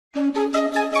My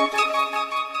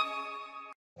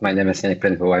name is Yannick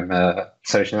Plenevaux. I'm a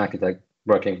solution architect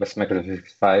working with Microsoft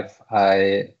 365.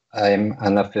 I'm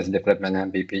an office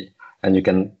development MVP, and you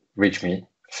can reach me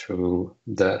through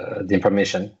the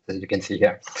information that you can see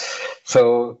here.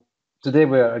 So today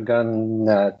we are going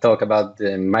to talk about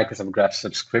the Microsoft Graph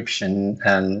subscription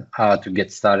and how to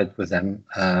get started with them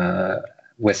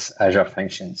with Azure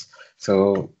Functions.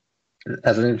 So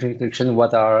as an introduction,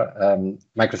 what are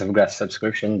Microsoft Graph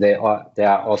subscription? They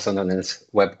are also known as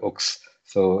webhooks.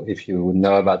 So if you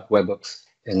know about webhooks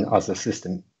in other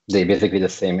systems, they're basically the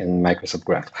same in Microsoft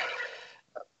Graph.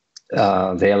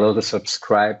 They allow to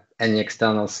subscribe any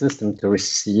external system to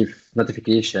receive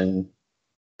notification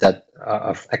that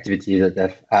of activities that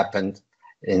have happened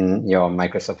in your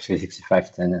Microsoft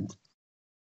 365 tenant.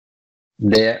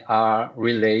 They are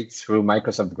relayed through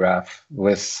Microsoft Graph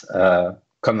with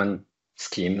common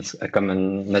schemes, a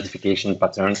common notification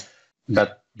pattern,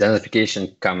 but the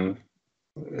notification come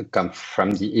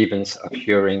from the events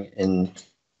occurring in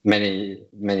many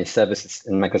services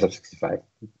in Microsoft 365.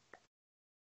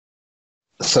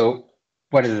 So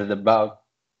what is it about?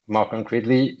 More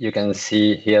concretely, you can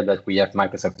see here that we have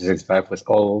Microsoft 365 with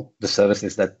all the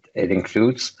services that it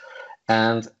includes.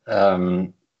 And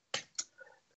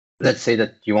let's say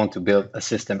that you want to build a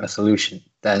system, a solution,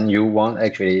 then you want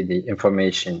actually the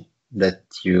information that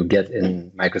you get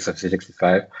in Microsoft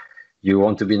 365. You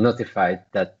want to be notified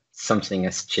that something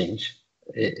has changed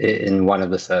in one of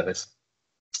the services.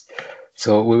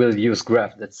 So we will use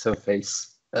Graph that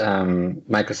surface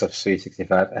Microsoft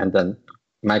 365, and then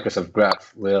Microsoft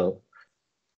Graph will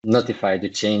notify the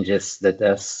changes that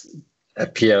has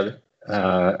appeared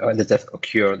or that have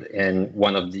occurred in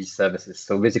one of these services.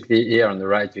 So basically here on the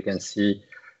right, you can see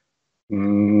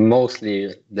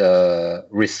mostly the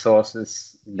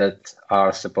resources that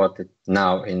are supported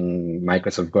now in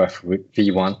Microsoft Graph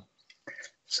v1.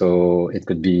 So it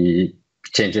could be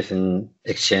changes in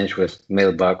Exchange with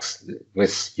Mailbox,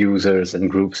 with users and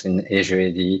groups in Azure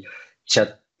AD,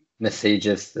 chat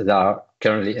messages that are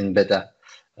currently in beta.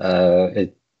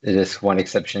 It is one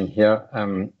exception here.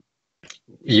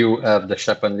 You have the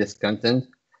shop on list content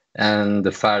and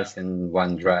the files in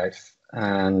OneDrive,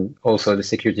 and also the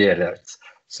security alerts.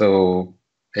 So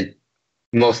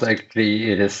most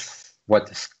likely it is what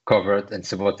is covered and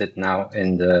supported now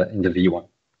in the V1.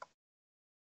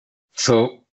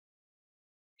 So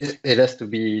it has to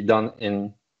be done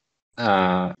in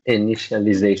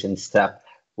initialization step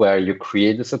where you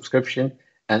create the subscription,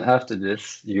 and after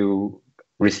this you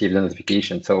receive the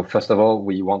notification. So first of all,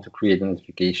 we want to create a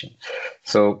notification.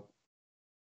 So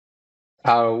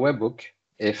our webhook,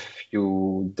 if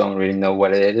you don't really know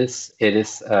what it is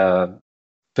a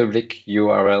public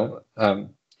URL.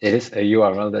 It is a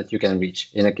URL that you can reach.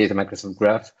 In the case of Microsoft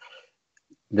Graph,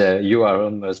 the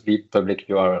URL must be public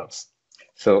URLs.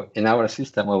 So in our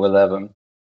system, we will have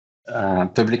a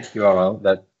public URL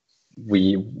that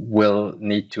we will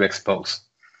need to expose.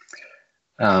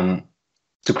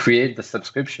 To create the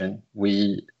subscription,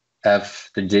 we have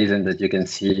the JSON that you can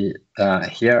see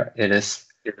here. It is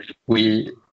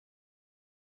we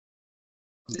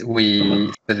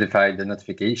specify the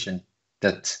notification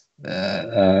that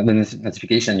the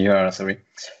notification URL. Sorry,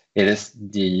 it is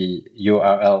the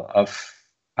URL of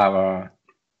our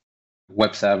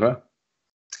web server,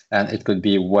 and it could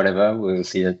be whatever. We'll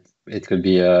see that it could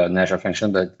be an Azure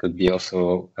function, but it could be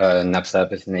also an app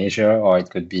service in Azure, or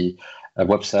it could be a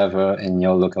web server in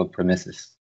your local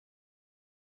premises.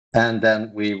 And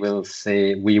then we will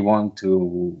say we want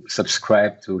to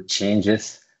subscribe to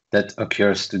changes that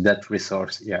occurs to that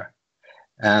resource here.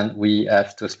 And we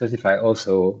have to specify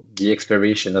also the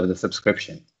expiration of the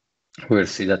subscription. We'll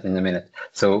see that in a minute.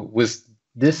 So with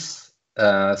this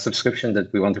subscription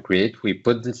that we want to create, we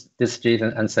put this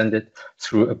JSON and send it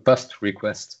through a post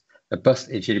request, a post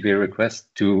HTTP request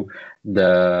to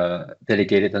the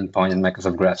dedicated endpoint in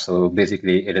Microsoft Graph. So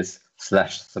basically it is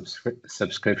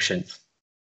 /subscriptions.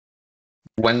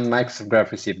 When Microsoft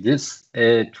Graph receives this,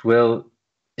 it will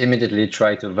immediately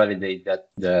try to validate that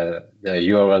the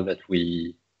URL that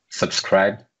we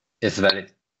subscribed is valid.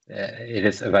 It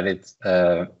is a valid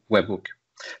webhook.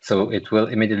 So it will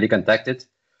immediately contact it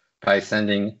by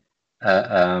sending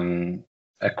a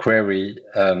query,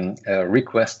 a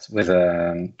request with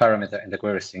a parameter in the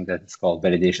query string that is called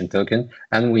validation token.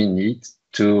 And we need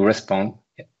to respond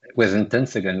within 10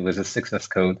 seconds with a success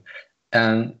code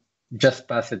and just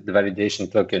pass it the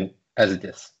validation token as it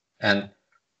is. And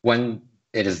when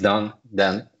it is done,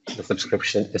 then the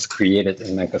subscription is created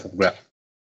in Microsoft Graph.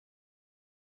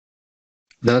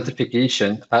 The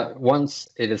notification, once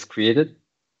it is created,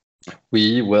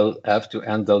 we will have to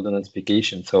handle the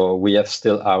notification. So we have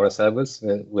still our servers.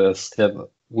 We have still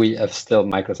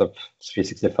Microsoft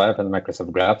 365 and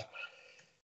Microsoft Graph.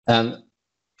 And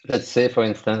let's say, for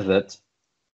instance, that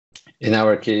in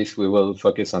our case, we will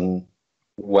focus on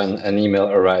when an email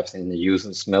arrives in the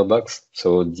user's mailbox.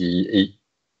 So the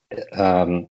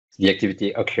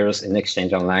activity occurs in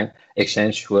Exchange Online.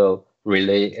 Exchange will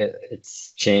relay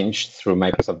its change through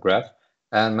Microsoft Graph,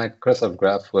 and Microsoft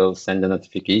Graph will send a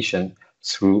notification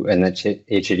through an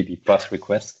HTTP post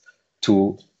request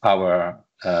to our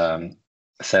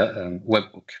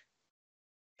webhook.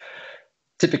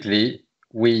 Typically,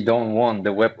 we don't want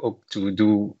the webhook to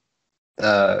do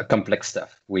complex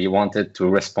stuff. We want it to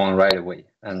respond right away.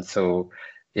 And so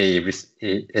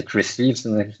it receives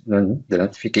the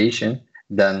notification,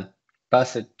 then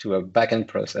pass it to a backend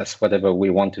process, whatever we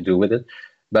want to do with it.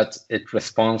 But it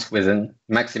responds within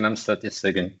maximum 30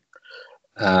 seconds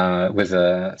with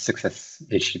a success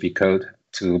HTTP code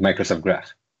to Microsoft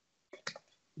Graph.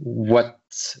 What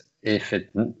if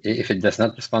it does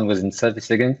not respond within 30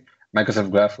 seconds?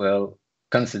 Microsoft Graph will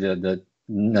consider that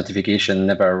notification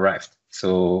never arrived.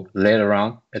 So later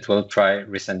on, it will try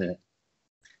resending it.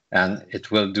 And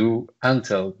it will do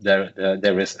until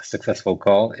there is a successful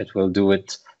call. It will do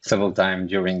it several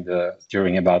times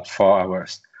during about 4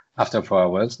 hours. After 4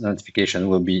 hours, notification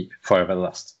will be forever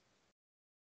lost.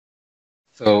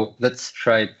 So let's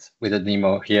try it with a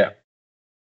demo here.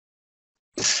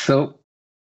 So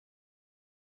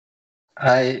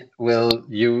I will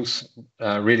use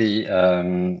really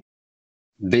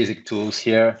basic tools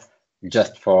here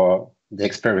just for the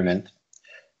experiment.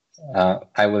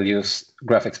 I will use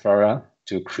Graph Explorer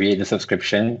to create a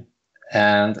subscription,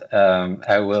 and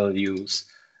I will use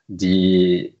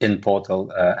the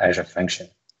in-portal Azure function.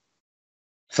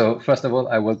 So first of all,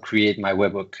 I will create my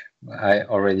webhook. I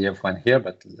already have one here,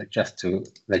 but just to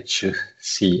let you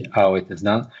see how it is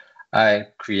done, I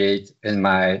create in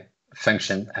my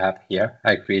function app here,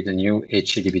 I create a new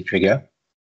HTTP trigger,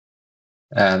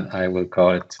 and I will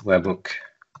call it webhook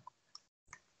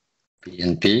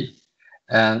PNP.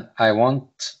 And I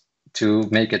want to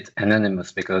make it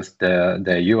anonymous because the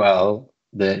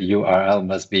URL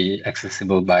must be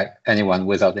accessible by anyone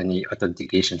without any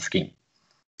authentication scheme.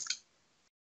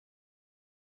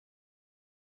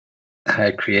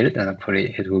 I create it, and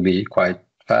hopefully it will be quite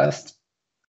fast.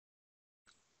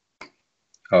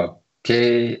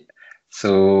 Okay,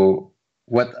 so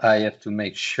what I have to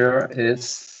make sure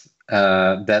is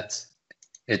that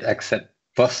it accepts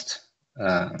post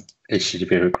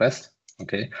HTTP request.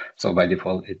 Okay, so by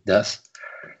default it does.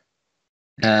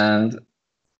 And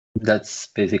that's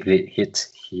basically it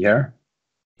here.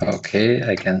 Okay,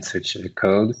 I can switch the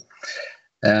code,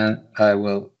 and I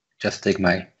will just take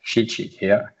my cheat sheet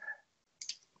here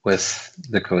with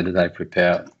the code that I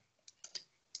prepared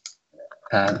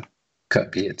and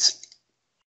copy it.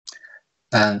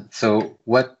 And so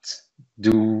what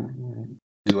do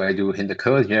I do in the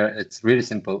code here? It's really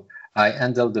simple. I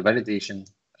handle the validation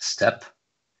step.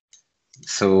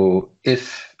 So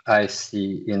if I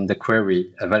see in the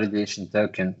query a validation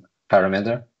token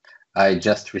parameter, I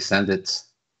just resend it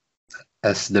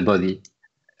as the body,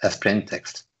 as plain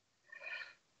text.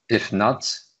 If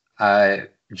not, I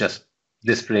just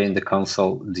display in the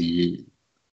console the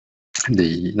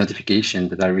notification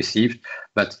that I received,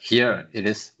 but here it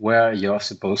is where you're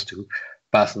supposed to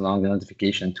pass along the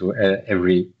notification to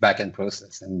every backend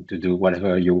process and to do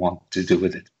whatever you want to do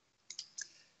with it.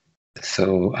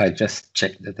 So I just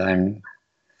check that I'm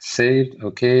saved,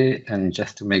 okay, and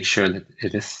just to make sure that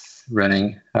it is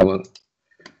running, I will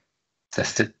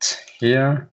test it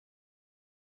here.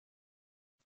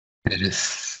 It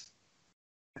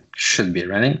should be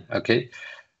running, okay.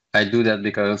 I do that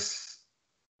because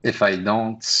if I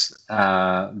don't,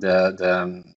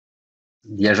 the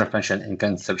Azure function in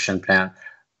consumption plan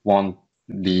won't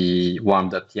be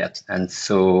warmed up yet. And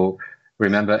so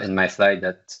remember in my slide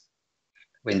that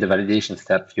in the validation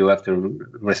step, you have to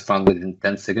respond within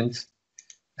 10 seconds.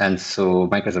 And so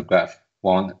Microsoft Graph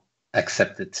won't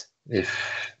accept it if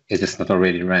it is not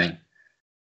already running.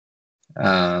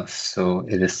 So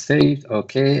it is saved,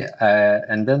 okay.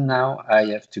 And then now I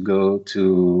have to go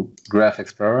to Graph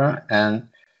Explorer, and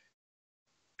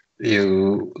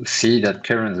you see that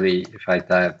currently if I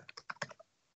type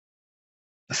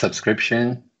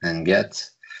subscription and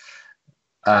get,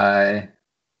 I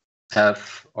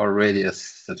have already a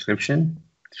subscription,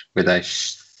 which I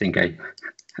think I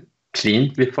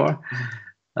cleaned before.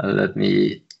 Let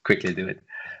me quickly do it.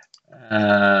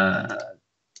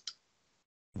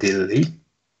 Delete.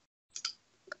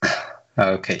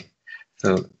 Okay,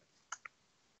 so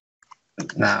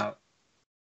now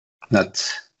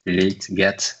not delete,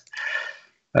 get.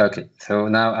 Okay, so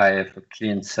now I have a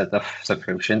clean set of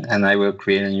subscription and I will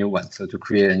create a new one. So to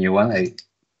create a new one, I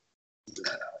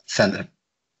send a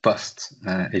post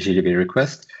HTTP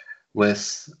request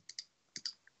with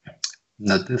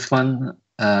not this one,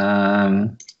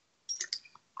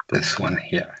 this one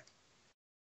here.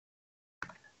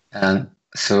 And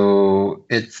so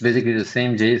it's basically the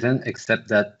same JSON, except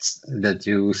that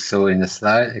you saw in the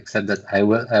slide, except that I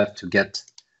will have to get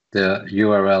the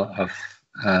URL of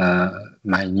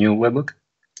my new webhook.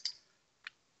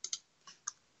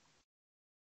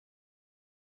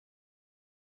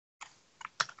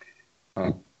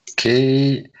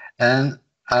 Okay, and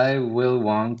I will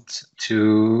want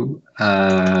to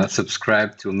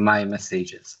subscribe to my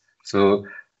messages. So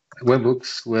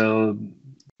webhooks will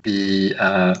be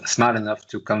smart enough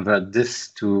to convert this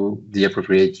to the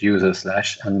appropriate user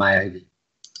 / and my ID.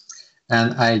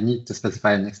 And I need to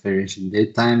specify an expiration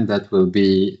date time that will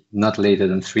be not later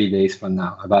than 3 days from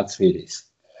now, about 3 days.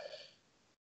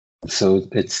 So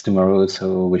it's tomorrow,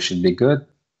 so we should be good.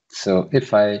 So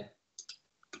if I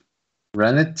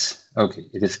run it, okay,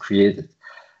 it is created.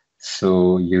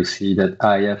 So you see that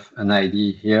I have an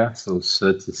ID here, so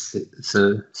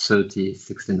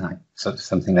 3069, so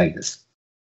something like this.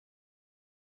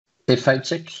 If I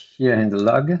check here in the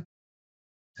log,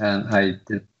 and I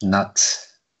did not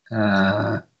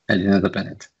open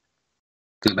it.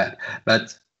 Too bad.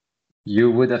 But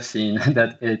you would have seen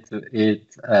that it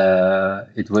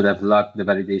would have locked the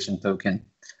validation token,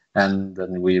 and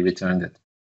then we returned it.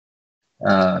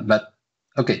 But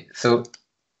okay, so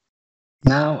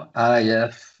now I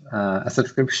have a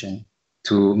subscription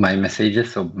to my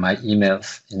messages, so my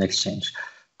emails in Exchange.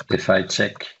 If I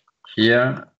check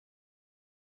here,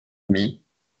 me,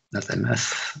 not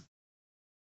MS.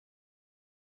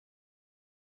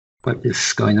 What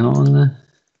is going on?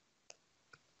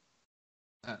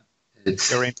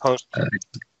 You're in post.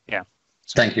 Yeah.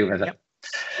 Thank you, Heather. Yep.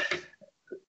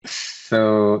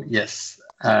 So yes,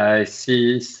 I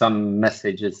see some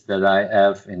messages that I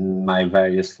have in my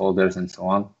various folders and so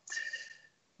on.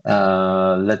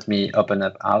 Let me open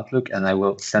up Outlook and I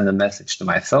will send a message to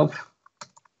myself.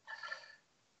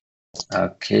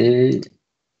 Okay,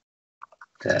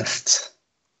 test.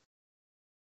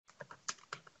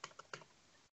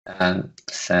 And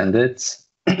send it.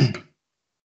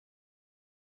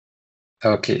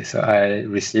 Okay, so I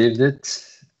received it.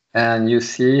 And you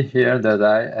see here that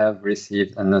I have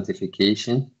received a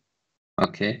notification.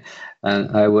 Okay,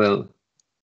 and I will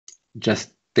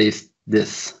just paste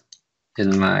this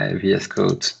in my VS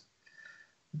Code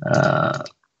to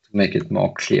make it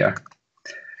more clear.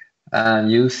 And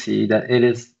you see that it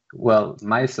is, well,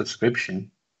 my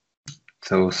subscription,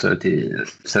 so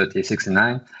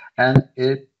 3069, and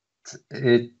it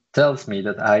tells me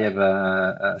that I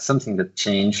have something that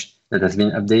changed, that has been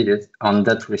updated on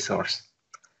that resource.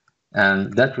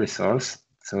 And that resource,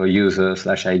 so user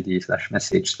 /ID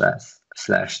 /message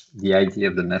 / the ID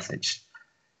of the message,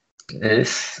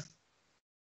 is,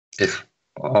 if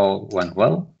all went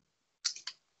well,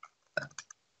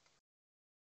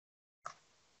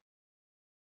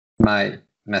 my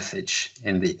message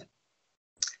indeed.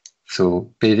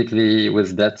 So basically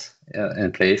with that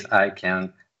in place, I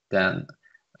can then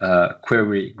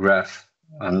query graph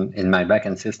in my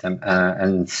backend system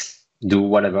and do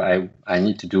whatever I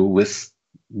need to do with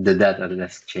the data that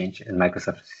has changed in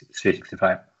Microsoft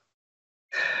 365.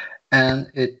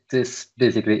 And it is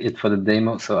basically it for the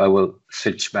demo. So I will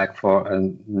switch back for a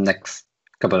next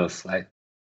couple of slides.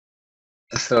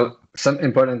 So some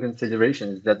important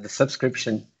considerations that the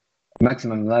subscription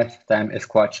maximum lifetime is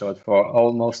quite short for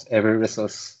almost every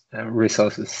resources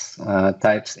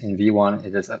types in V1.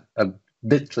 It is a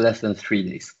bit less than 3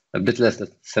 days, a bit less than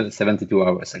 72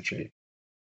 hours actually.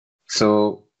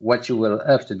 So what you will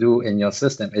have to do in your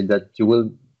system is that you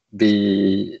will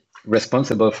be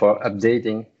responsible for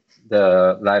updating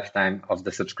the lifetime of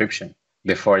the subscription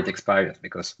before it expires,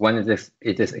 because when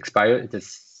it is expired, it is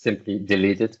simply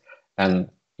deleted and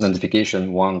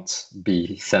notification won't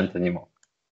be sent anymore.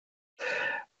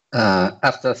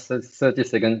 After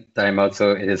 30-second timeout,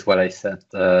 so it is what I said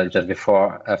just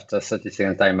before, after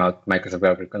 30-second timeout,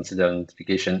 Microsoft will consider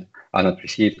notification are not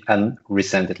received and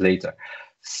resend it later.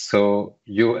 So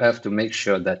you have to make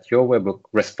sure that your webhook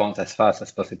responds as fast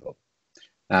as possible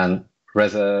and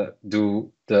rather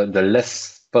do the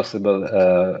less possible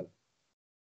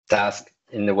task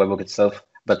in the webhook itself,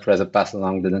 but rather pass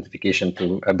along the notification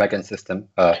to a backend system,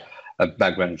 a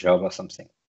background job or something.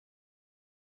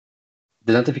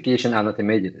 The notifications are not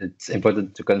immediate. It's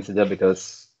important to consider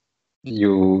because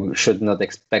you should not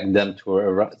expect them to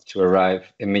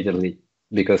arrive immediately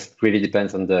because it really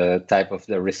depends on the type of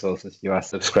the resources you are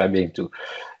subscribing to.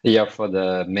 Here for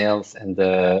the mails and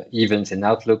the events in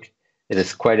Outlook, it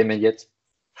is quite immediate.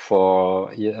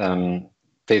 For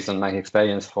based on my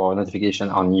experience, for notification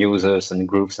on users and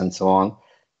groups and so on,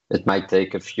 it might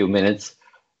take a few minutes.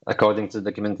 According to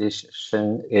the documentation,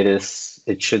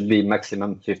 it should be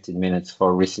maximum 15 minutes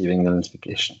for receiving the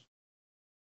notification.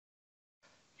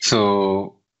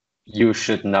 So you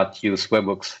should not use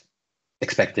webhooks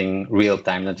expecting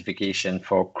real-time notification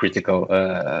for critical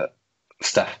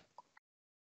stuff.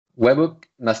 Webhook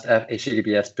must have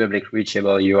HTTPS public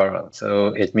reachable URL. So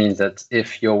it means that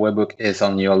if your webhook is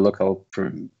on your local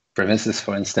premises,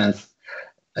 for instance,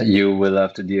 you will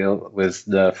have to deal with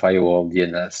the firewall,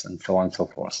 DNS, and so on and so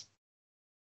forth.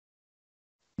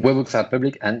 Webhooks are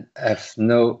public and have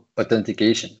no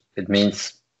authentication. It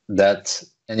means that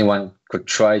anyone could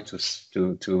try to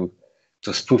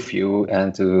spoof you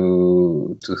and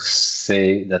to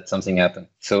say that something happened.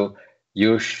 So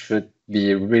you should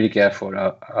be really careful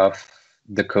of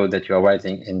the code that you are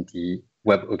writing in the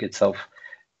webhook itself.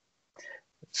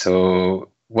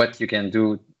 So what you can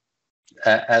do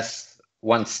as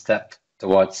one step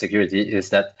towards security is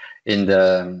that in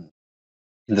the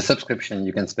subscription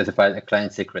you can specify a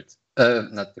client secret,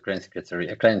 not the client secret, sorry,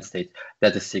 a client state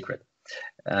that is secret,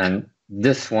 and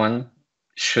this one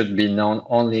should be known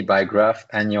only by Graph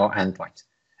and your endpoint.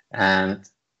 And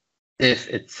if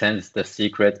it sends the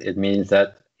secret, it means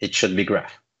that it should be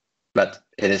Graph, but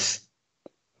it is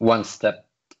one step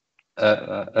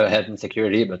ahead in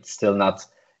security, but still not.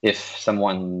 If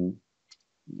someone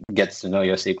gets to know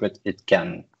your secret, it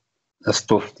can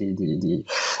spoof the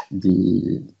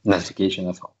notification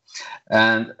as well.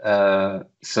 And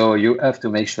so you have to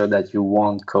make sure that you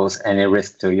won't cause any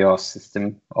risk to your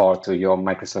system or to your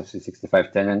Microsoft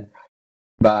 365 tenant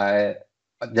by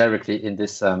directly in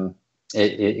this in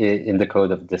the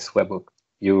code of this webhook.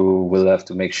 You will have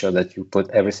to make sure that you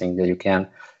put everything that you can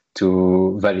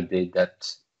to validate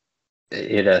that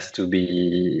it has to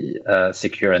be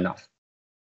secure enough.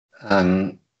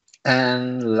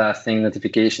 And last thing,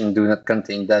 notification do not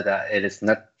contain data. It is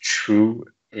not true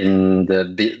in the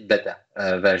beta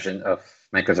version of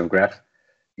Microsoft Graph,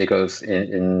 because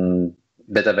in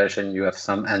beta version you have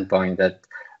some endpoint that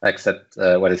accept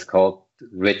what is called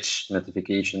rich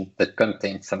notification that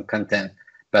contains some content,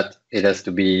 but it has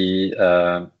to be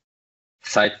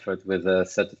ciphered with a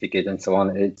certificate and so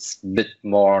on. It's a bit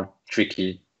more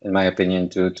tricky, in my opinion,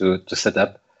 to set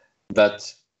up,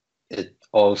 but it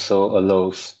also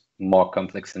allows more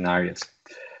complex scenarios.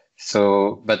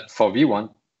 So, but for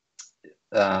V1,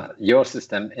 your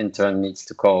system in turn needs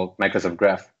to call Microsoft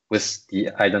Graph with the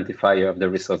identifier of the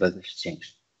resource that is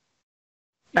changed.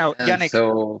 Now, and Yannick,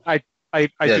 so, I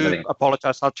do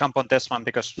apologize. I'll jump on this one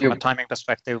because from a timing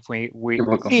perspective, we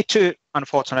need to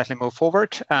unfortunately move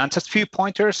forward. And just a few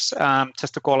pointers,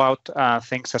 just to call out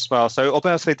things as well. So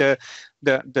obviously the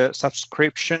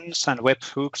subscriptions and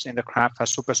webhooks in the Graph are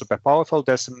super powerful.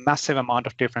 There's a massive amount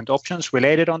of different options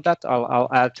related on that. I'll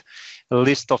add a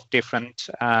list of different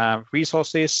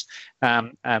resources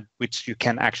which you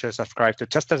can actually subscribe to.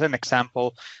 Just as an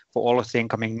example, for all of the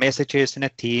incoming messages in a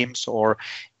Teams or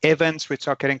events which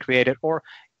are getting created, or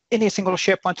any single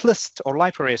SharePoint list or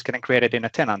library is getting created in a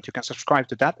tenant, you can subscribe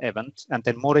to that event and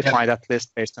then modify that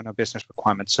list based on your business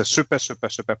requirements. So super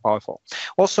powerful.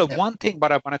 Also, one thing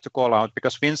that I wanted to call out,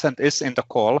 because Vincent is in the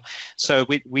call, so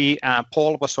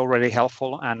Paul was already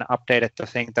helpful and updated the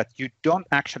thing that you don't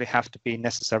actually have to be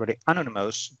necessarily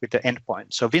anonymous with the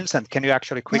endpoint. So Vincent, can you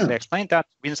actually quickly explain that?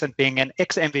 Vincent being an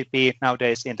ex-MVP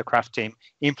nowadays in the Graph team,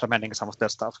 implementing some of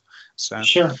that stuff. So.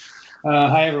 Sure.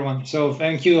 Hi, everyone. So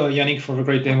thank you, Yannick, for the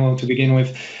great demo to begin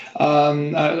with.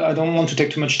 I don't want to take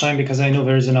too much time because I know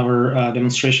there is another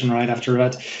demonstration right after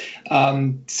that.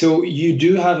 So you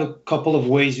do have a couple of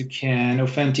ways you can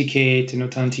authenticate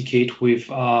with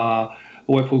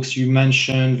webhooks. You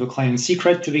mentioned the client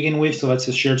secret to begin with. So that's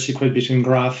a shared secret between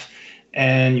Graph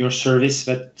and your service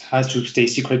that has to stay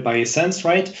secret by essence,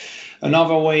 right?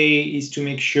 Another way is to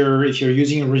make sure if you're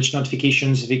using rich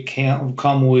notifications, they can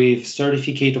come with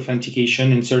certificate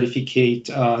authentication and certificate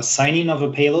signing of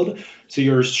a payload. So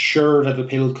you're sure that the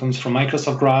payload comes from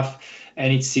Microsoft Graph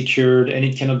and it's secured and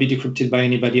it cannot be decrypted by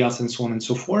anybody else and so on and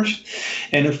so forth.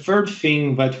 And a third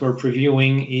thing that we're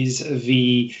previewing is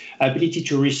the ability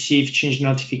to receive change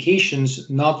notifications,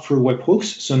 not through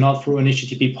webhooks, so not through an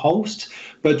HTTP post,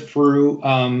 but through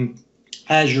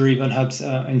Azure Event Hubs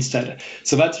instead.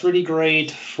 So that's really great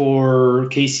for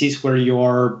cases where you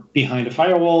are behind a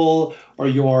firewall, or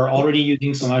you are already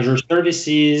using some Azure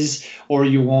services, or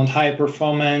you want high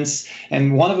performance.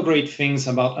 And one of the great things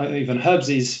about Event Hubs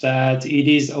is that it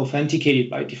is authenticated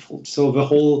by default. So the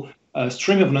whole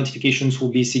stream of notifications will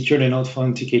be secured and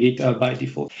authenticated by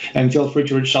default. And feel free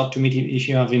to reach out to me if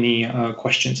you have any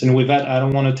questions. And with that, I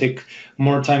don't want to take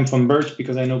more time from Bert,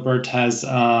 because I know Bert has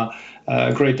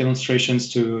great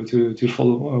demonstrations to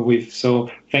follow with.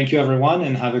 So thank you, everyone,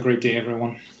 and have a great day,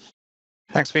 everyone.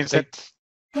 Thanks, Vincent.